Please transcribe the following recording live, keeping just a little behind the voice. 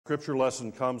Scripture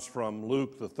lesson comes from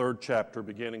Luke, the 3rd chapter,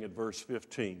 beginning at verse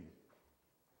 15.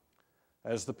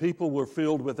 As the people were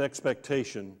filled with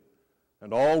expectation,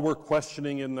 and all were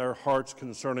questioning in their hearts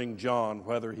concerning John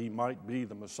whether he might be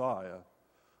the Messiah,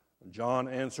 John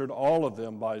answered all of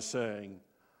them by saying,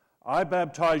 I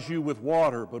baptize you with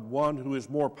water, but one who is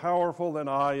more powerful than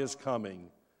I is coming,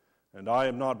 and I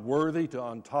am not worthy to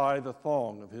untie the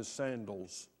thong of his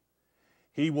sandals.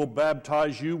 He will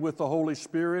baptize you with the Holy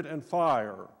Spirit and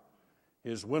fire.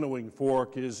 His winnowing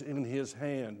fork is in his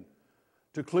hand,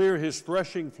 to clear his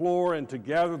threshing floor and to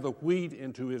gather the wheat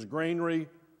into his granary,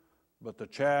 but the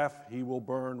chaff he will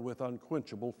burn with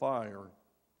unquenchable fire.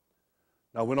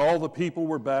 Now when all the people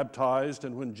were baptized,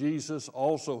 and when Jesus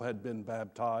also had been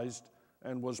baptized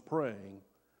and was praying,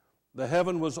 the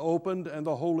heaven was opened, and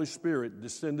the Holy Spirit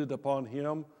descended upon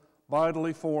him,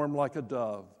 bodily formed like a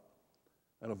dove.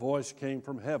 And a voice came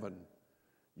from heaven,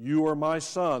 You are my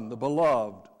Son, the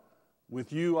beloved.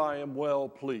 With you I am well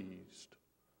pleased.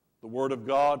 The word of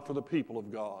God for the people of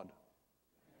God.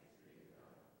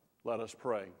 Let us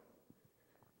pray.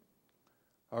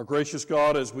 Our gracious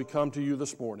God, as we come to you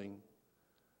this morning,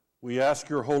 we ask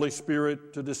your Holy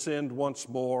Spirit to descend once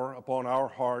more upon our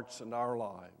hearts and our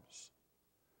lives,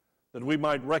 that we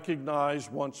might recognize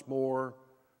once more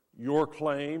your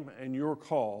claim and your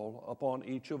call upon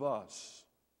each of us.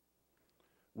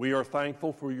 We are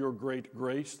thankful for your great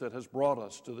grace that has brought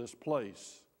us to this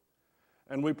place.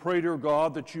 And we pray, dear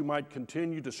God, that you might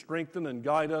continue to strengthen and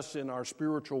guide us in our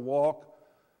spiritual walk,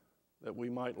 that we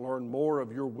might learn more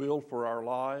of your will for our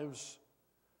lives,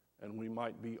 and we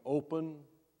might be open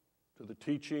to the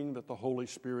teaching that the Holy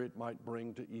Spirit might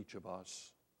bring to each of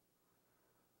us.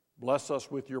 Bless us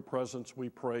with your presence, we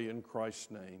pray in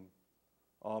Christ's name.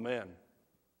 Amen.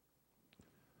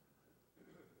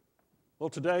 Well,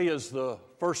 today is the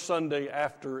first Sunday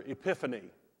after Epiphany.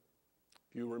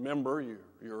 If you remember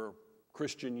your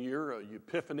Christian year,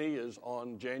 Epiphany is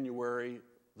on January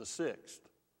the 6th.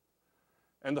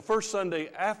 And the first Sunday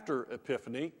after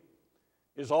Epiphany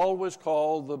is always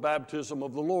called the Baptism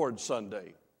of the Lord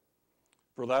Sunday,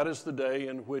 for that is the day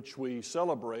in which we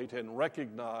celebrate and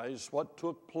recognize what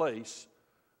took place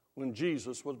when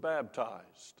Jesus was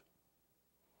baptized.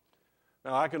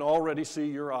 Now, I can already see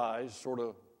your eyes sort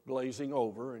of glazing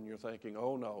over, and you're thinking,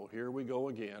 oh no, here we go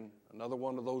again, another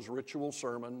one of those ritual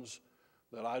sermons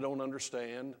that I don't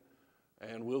understand,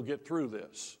 and we'll get through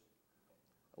this.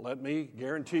 Let me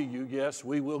guarantee you, yes,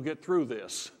 we will get through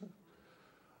this.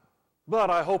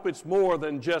 But I hope it's more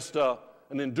than just an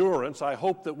endurance. I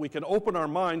hope that we can open our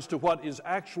minds to what is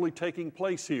actually taking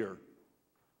place here.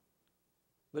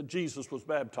 That Jesus was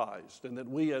baptized, and that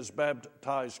we as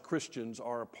baptized Christians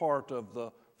are a part of the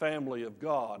family of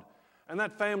God. And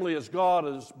that family of God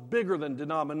is bigger than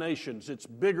denominations. It's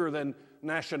bigger than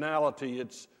nationality.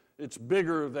 It's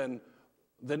bigger than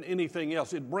anything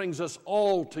else. It brings us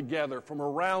all together from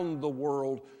around the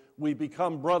world. We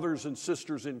become brothers and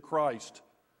sisters in Christ,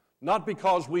 not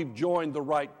because we've joined the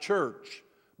right church,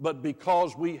 but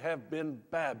because we have been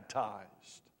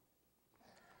baptized.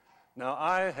 Now,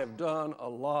 I have done a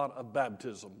lot of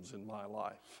baptisms in my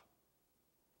life.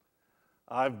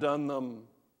 I've done them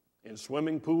in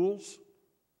swimming pools.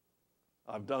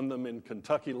 I've done them in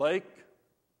Kentucky Lake.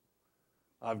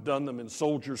 I've done them in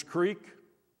Soldiers Creek.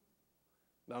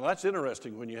 Now that's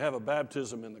interesting when you have a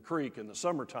baptism in the creek in the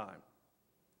summertime.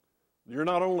 You're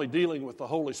not only dealing with the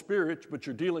Holy Spirit, but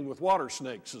you're dealing with water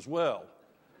snakes as well.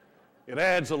 It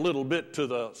adds a little bit to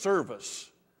the service.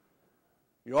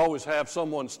 You always have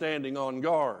someone standing on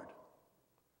guard.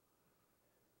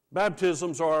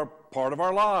 Baptisms are part of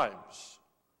our lives.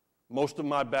 Most of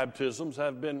my baptisms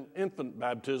have been infant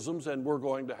baptisms, and we're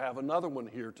going to have another one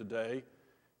here today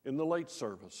in the late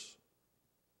service.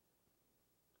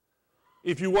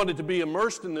 If you wanted to be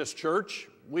immersed in this church,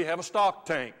 we have a stock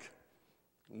tank.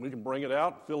 We can bring it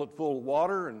out, fill it full of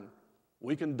water, and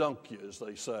we can dunk you, as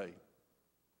they say.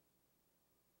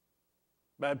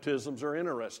 Baptisms are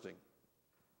interesting.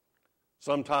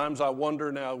 Sometimes I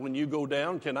wonder now, when you go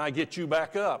down, can I get you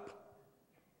back up?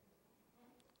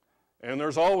 And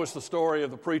there's always the story of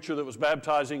the preacher that was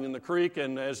baptizing in the creek,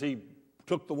 and as he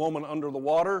took the woman under the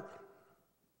water,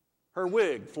 her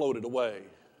wig floated away.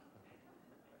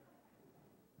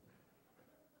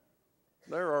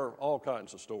 There are all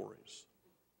kinds of stories.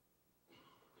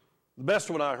 The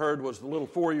best one I heard was the little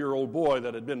 4-year-old boy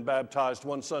that had been baptized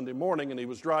one Sunday morning, and he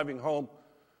was driving home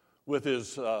with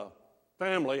his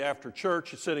family after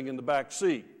church, sitting in the back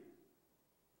seat.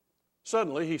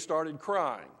 Suddenly, he started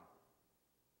crying.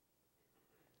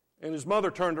 And his mother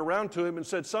turned around to him and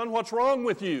said, "Son, what's wrong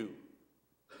with you?"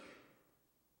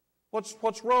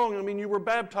 What's wrong? I mean, you were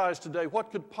baptized today.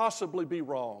 What could possibly be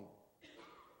wrong?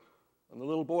 And the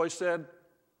little boy said,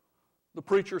 the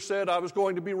preacher said I was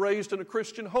going to be raised in a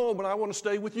Christian home and I want to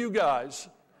stay with you guys.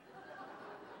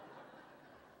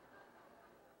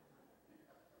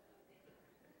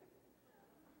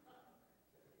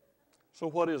 So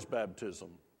what is baptism?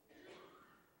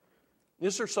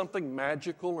 Is there something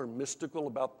magical or mystical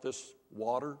about this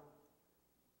water?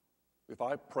 If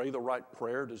I pray the right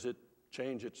prayer, does it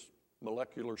change its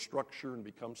molecular structure and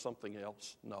become something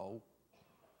else? No.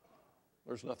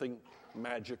 There's nothing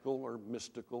magical or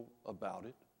mystical about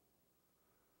it.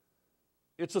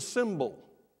 It's a symbol,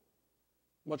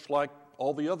 much like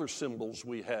all the other symbols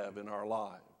we have in our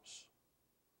lives.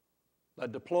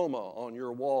 That diploma on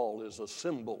your wall is a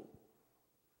symbol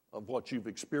of what you've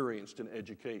experienced in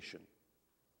education.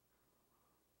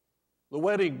 The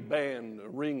wedding band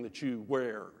ring that you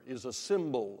wear is a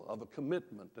symbol of a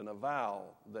commitment and a vow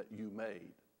that you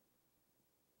made.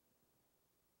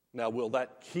 Now, will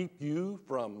that keep you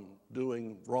from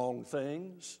doing wrong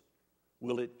things?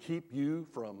 Will it keep you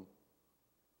from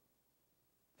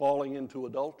falling into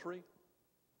adultery?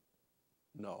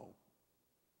 No.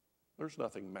 There's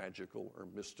nothing magical or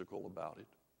mystical about it.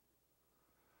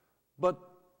 But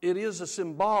it is a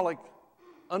symbolic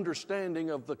understanding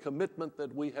of the commitment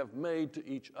that we have made to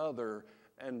each other,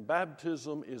 and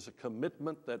baptism is a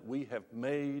commitment that we have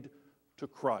made to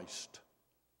Christ.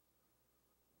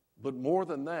 But more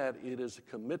than that, it is a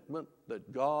commitment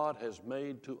that God has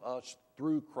made to us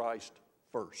through Christ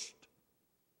first.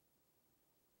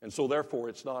 And so therefore,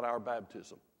 it's not our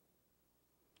baptism.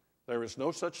 There is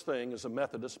no such thing as a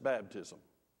Methodist baptism.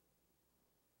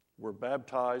 We're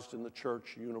baptized in the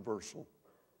Church Universal.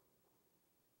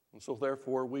 And so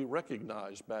therefore, we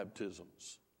recognize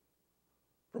baptisms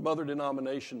from other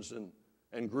denominations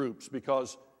and groups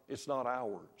because it's not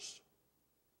ours.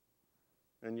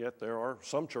 And yet there are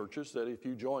some churches that if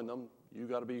you join them, you've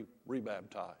got to be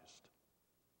rebaptized.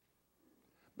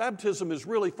 Baptism is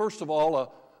really, first of all, an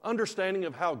understanding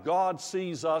of how God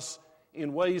sees us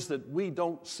in ways that we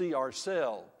don't see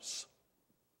ourselves.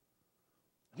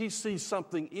 He sees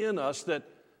something in us that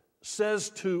says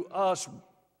to us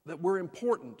that we're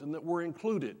important and that we're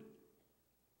included.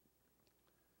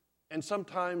 And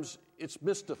sometimes it's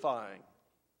mystifying.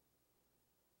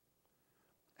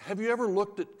 Have you ever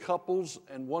looked at couples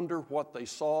and wonder what they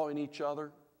saw in each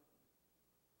other?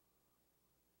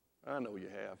 I know you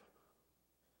have.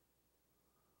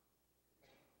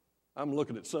 I'm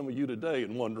looking at some of you today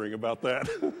and wondering about that.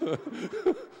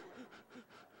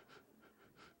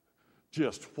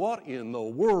 Just what in the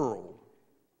world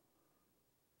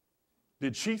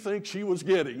did she think she was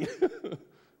getting?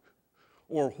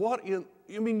 Or what in,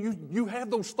 I mean, you have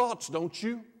those thoughts, don't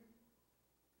you?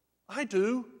 I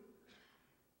do.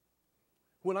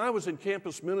 When I was in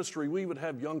campus ministry, we would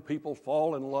have young people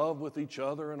fall in love with each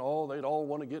other and all. They'd all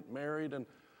want to get married. And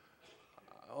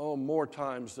more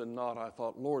times than not, I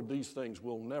thought, Lord, these things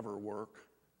will never work.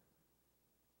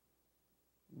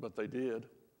 But they did.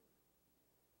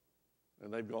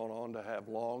 And they've gone on to have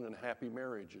long and happy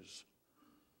marriages.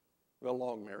 Well,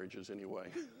 long marriages anyway.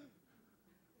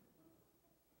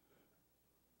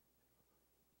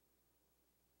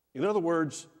 In other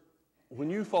words, when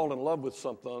you fall in love with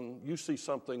something, you see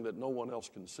something that no one else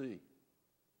can see.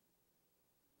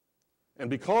 And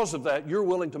because of that, you're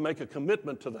willing to make a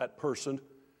commitment to that person,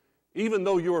 even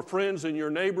though your friends and your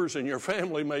neighbors and your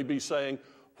family may be saying,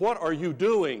 "What are you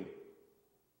doing?"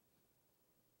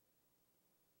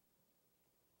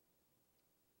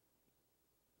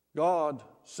 God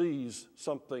sees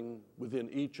something within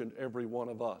each and every one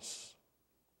of us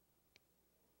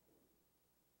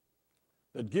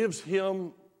that gives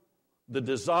him the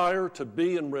desire to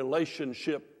be in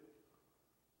relationship,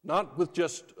 not with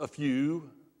just a few,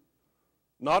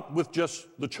 not with just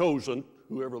the chosen,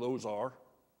 whoever those are,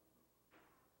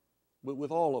 but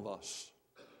with all of us.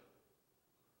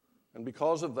 And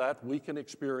because of that, we can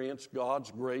experience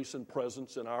God's grace and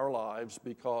presence in our lives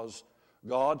because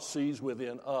God sees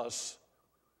within us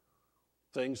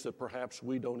things that perhaps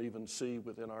we don't even see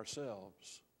within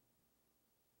ourselves.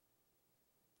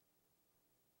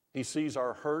 He sees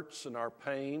our hurts and our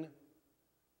pain.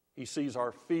 He sees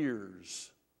our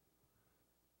fears.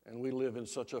 And we live in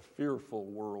such a fearful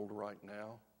world right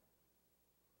now.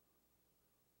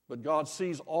 But God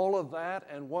sees all of that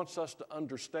and wants us to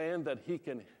understand that He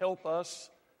can help us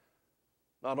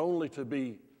not only to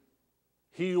be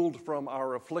healed from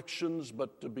our afflictions,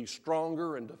 but to be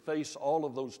stronger and to face all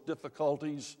of those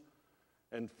difficulties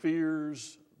and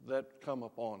fears that come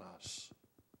upon us.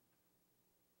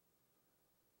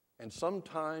 And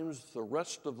sometimes the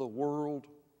rest of the world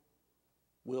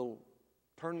will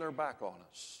turn their back on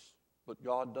us. But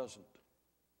God doesn't.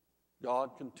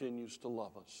 God continues to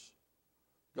love us.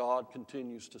 God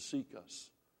continues to seek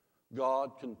us.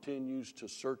 God continues to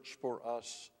search for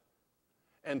us.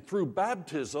 And through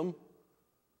baptism,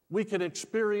 we can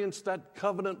experience that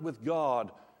covenant with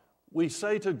God. We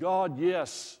say to God,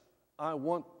 yes, I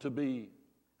want to be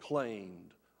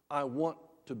claimed. I want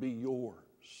to be yours.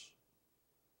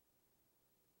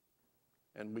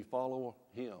 And we follow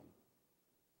Him.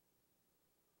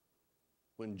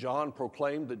 When John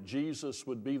proclaimed that Jesus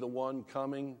would be the one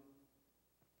coming,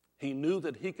 he knew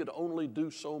that he could only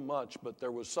do so much, but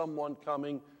there was someone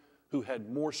coming who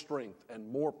had more strength and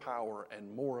more power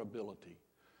and more ability.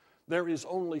 There is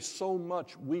only so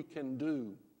much we can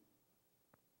do.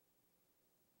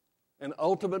 And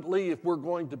ultimately, if we're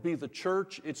going to be the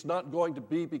church, it's not going to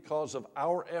be because of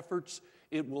our efforts.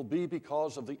 It will be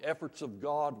because of the efforts of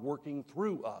God working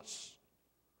through us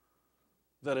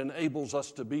that enables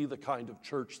us to be the kind of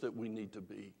church that we need to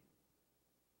be.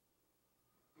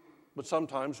 But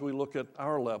sometimes we look at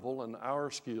our level and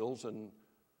our skills and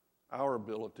our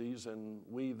abilities, and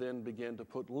we then begin to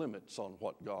put limits on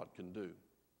what God can do.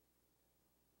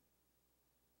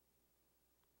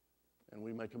 And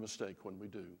we make a mistake when we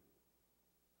do.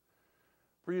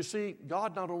 For you see,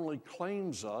 God not only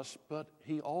claims us, but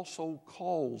He also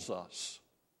calls us.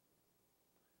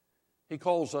 He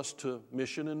calls us to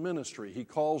mission and ministry. He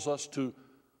calls us to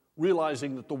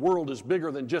realizing that the world is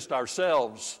bigger than just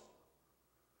ourselves.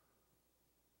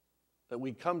 That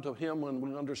we come to Him when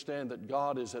we understand that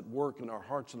God is at work in our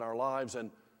hearts and our lives,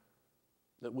 and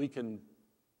that we can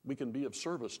be of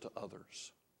service to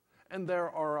others. And there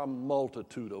are a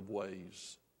multitude of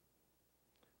ways.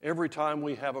 Every time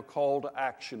we have a call to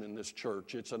action in this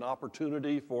church, it's an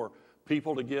opportunity for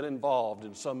people to get involved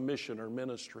in some mission or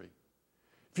ministry.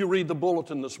 If you read the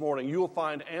bulletin this morning, you'll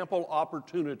find ample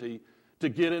opportunity to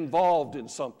get involved in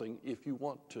something if you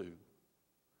want to.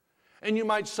 And you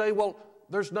might say, well,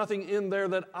 there's nothing in there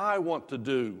that I want to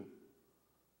do.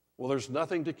 Well, there's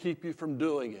nothing to keep you from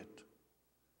doing it.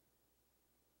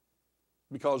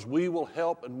 Because we will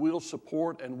help and we'll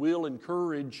support and we'll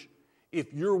encourage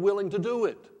if you're willing to do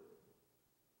it.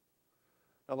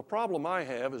 Now, the problem I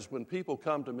have is when people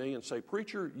come to me and say,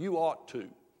 preacher, you ought to.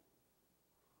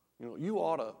 You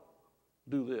ought to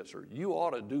do this or you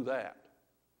ought to do that.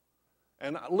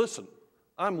 And listen,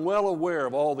 I'm well aware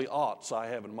of all the oughts I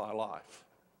have in my life.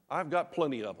 I've got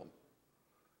plenty of them.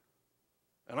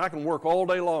 And I can work all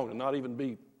day long and not even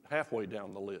be halfway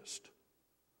down the list.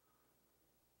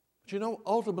 But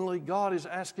ultimately, God is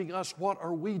asking us, what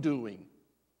are we doing?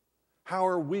 How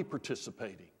are we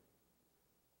participating?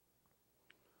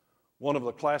 One of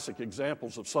the classic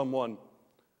examples of someone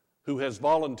who has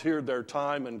volunteered their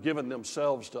time and given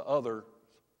themselves to others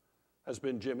has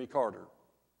been Jimmy Carter,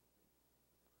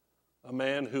 a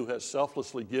man who has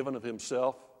selflessly given of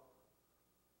himself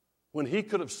when he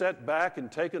could have sat back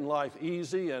and taken life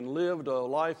easy and lived a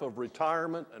life of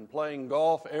retirement and playing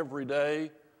golf every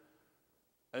day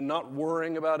and not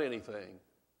worrying about anything.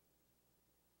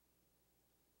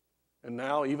 And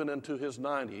now, even into his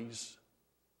 90s,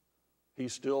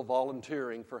 he's still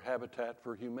volunteering for Habitat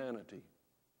for Humanity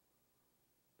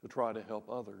to try to help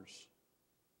others.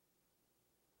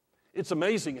 It's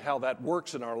amazing how that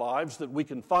works in our lives, that we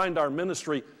can find our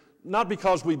ministry not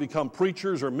because we become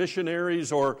preachers or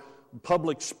missionaries or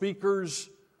public speakers.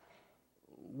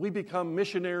 We become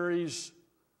missionaries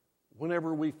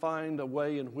whenever we find a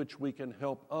way in which we can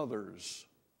help others.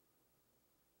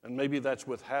 And maybe that's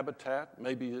with Habitat,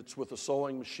 maybe it's with a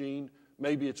sewing machine,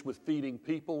 maybe it's with feeding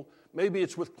people, maybe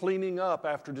it's with cleaning up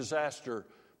after disaster,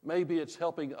 maybe it's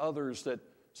helping others that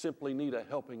simply need a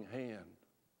helping hand.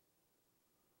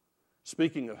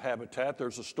 Speaking of Habitat,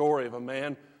 there's a story of a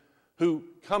man who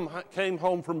came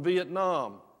home from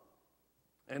Vietnam,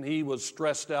 and he was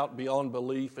stressed out beyond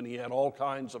belief, and he had all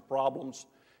kinds of problems.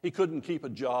 He couldn't keep a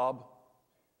job,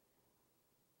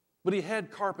 but he had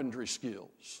carpentry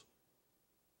skills.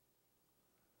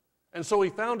 And so he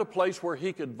found a place where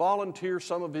he could volunteer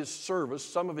some of his service,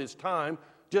 some of his time,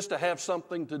 just to have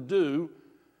something to do.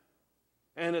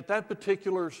 And at that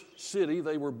particular city,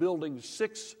 they were building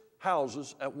 6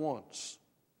 houses at once.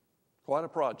 Quite a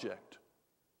project.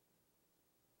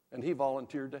 And he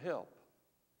volunteered to help.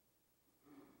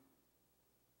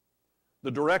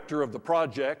 The director of the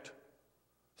project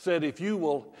said, if you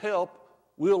will help,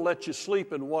 we'll let you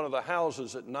sleep in one of the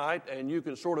houses at night, and you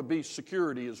can sort of be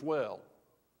security as well.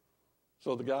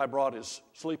 So the guy brought his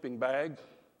sleeping bag,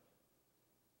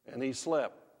 and he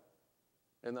slept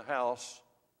in the house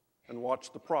and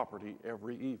watched the property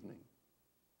every evening.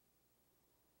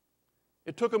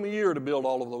 It took him a year to build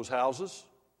all of those houses,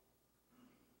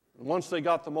 And once they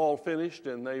got them all finished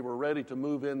and they were ready to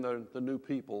move in the new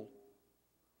people,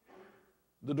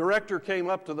 the director came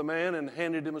up to the man and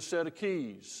handed him a set of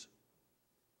keys.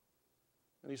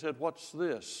 And he said, "What's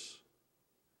this?"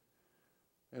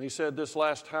 And he said, "This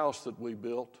last house that we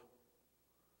built,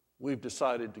 we've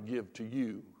decided to give to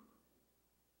you."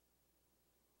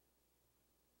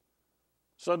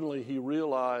 Suddenly he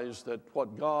realized that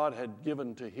what God had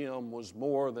given to him was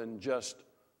more than just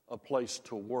a place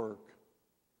to work,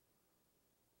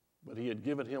 but he had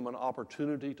given him an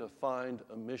opportunity to find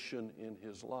a mission in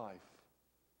his life.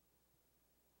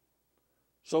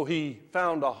 So he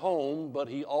found a home, but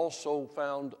he also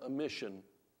found a mission.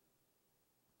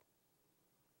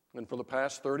 And for the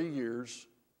past 30 years,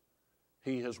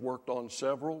 he has worked on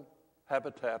several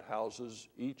Habitat houses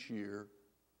each year,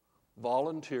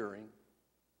 volunteering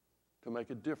to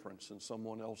make a difference in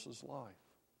someone else's life.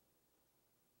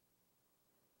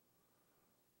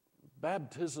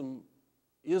 Baptism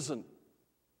isn't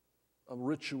a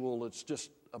ritual that's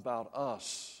just about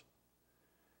us.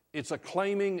 It's a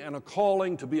claiming and a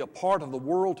calling to be a part of the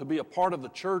world, to be a part of the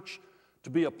church, to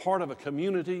be a part of a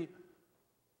community,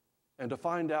 and to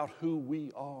find out who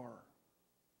we are.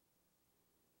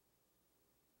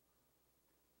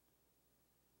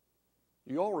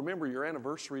 Do you all remember your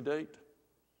anniversary date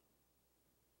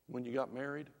when you got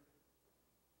married?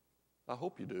 I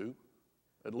hope you do.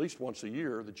 At least once a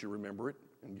year that you remember it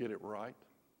and get it right.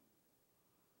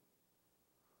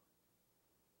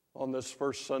 On this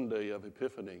first Sunday of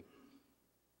Epiphany,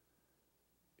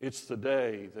 it's the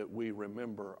day that we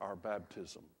remember our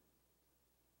baptism.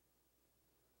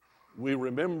 We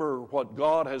remember what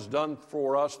God has done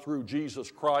for us through Jesus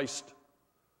Christ,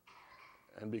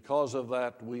 and because of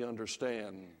that, we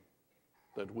understand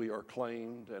that we are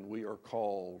claimed and we are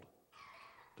called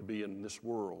to be in this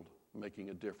world making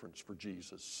a difference for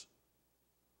Jesus.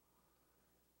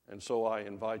 And so I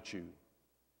invite you,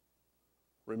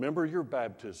 remember your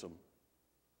baptism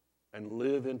and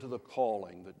live into the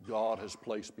calling that God has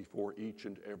placed before each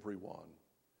and every one.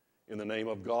 In the name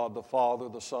of God, the Father,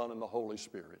 the Son, and the Holy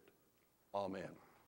Spirit. Amen.